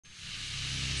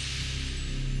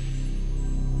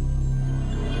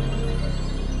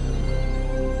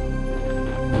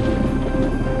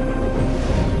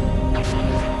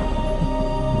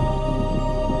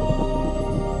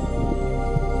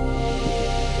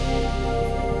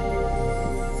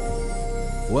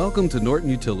Welcome to Norton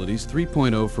Utilities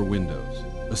 3.0 for Windows,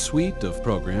 a suite of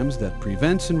programs that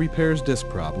prevents and repairs disk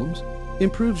problems,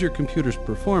 improves your computer's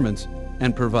performance,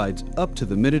 and provides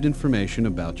up-to-the-minute information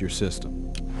about your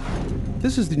system.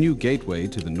 This is the new gateway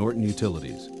to the Norton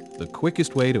Utilities, the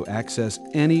quickest way to access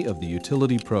any of the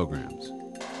utility programs.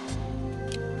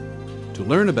 To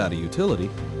learn about a utility,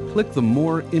 click the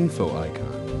More Info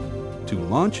icon. To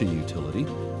launch a utility,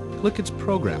 click its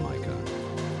Program icon.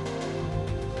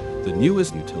 The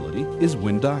newest utility is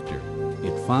WinDoctor.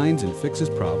 It finds and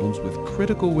fixes problems with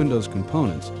critical Windows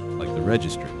components like the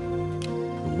registry.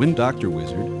 The WinDoctor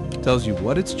wizard tells you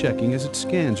what it's checking as it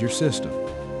scans your system.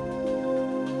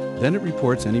 Then it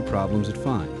reports any problems it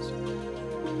finds.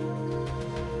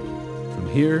 From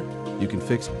here, you can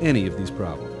fix any of these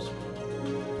problems.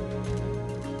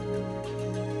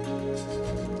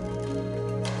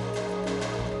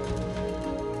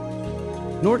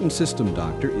 Norton System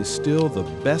Doctor is still the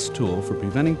best tool for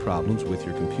preventing problems with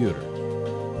your computer.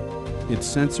 Its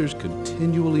sensors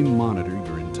continually monitor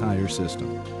your entire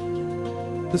system.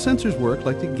 The sensors work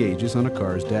like the gauges on a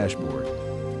car's dashboard.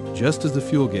 Just as the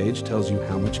fuel gauge tells you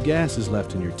how much gas is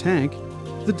left in your tank,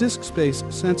 the disk space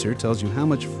sensor tells you how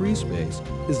much free space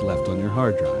is left on your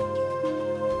hard drive.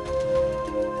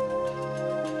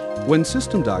 When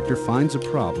System Doctor finds a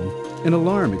problem, an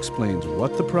alarm explains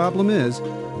what the problem is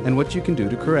and what you can do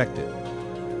to correct it.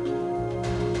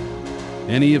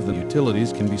 Any of the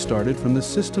utilities can be started from the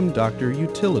System Doctor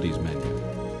Utilities menu.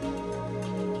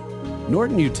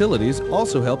 Norton Utilities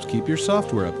also helps keep your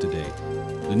software up to date.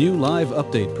 The new Live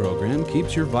Update program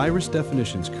keeps your virus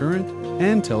definitions current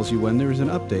and tells you when there is an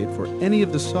update for any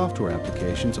of the software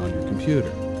applications on your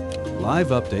computer. Live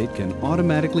Update can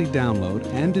automatically download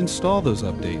and install those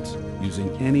updates using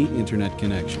any internet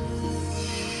connection.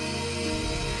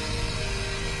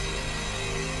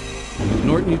 With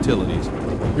Norton Utilities,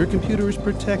 your computer is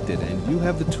protected and you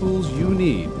have the tools you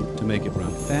need to make it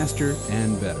run faster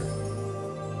and better.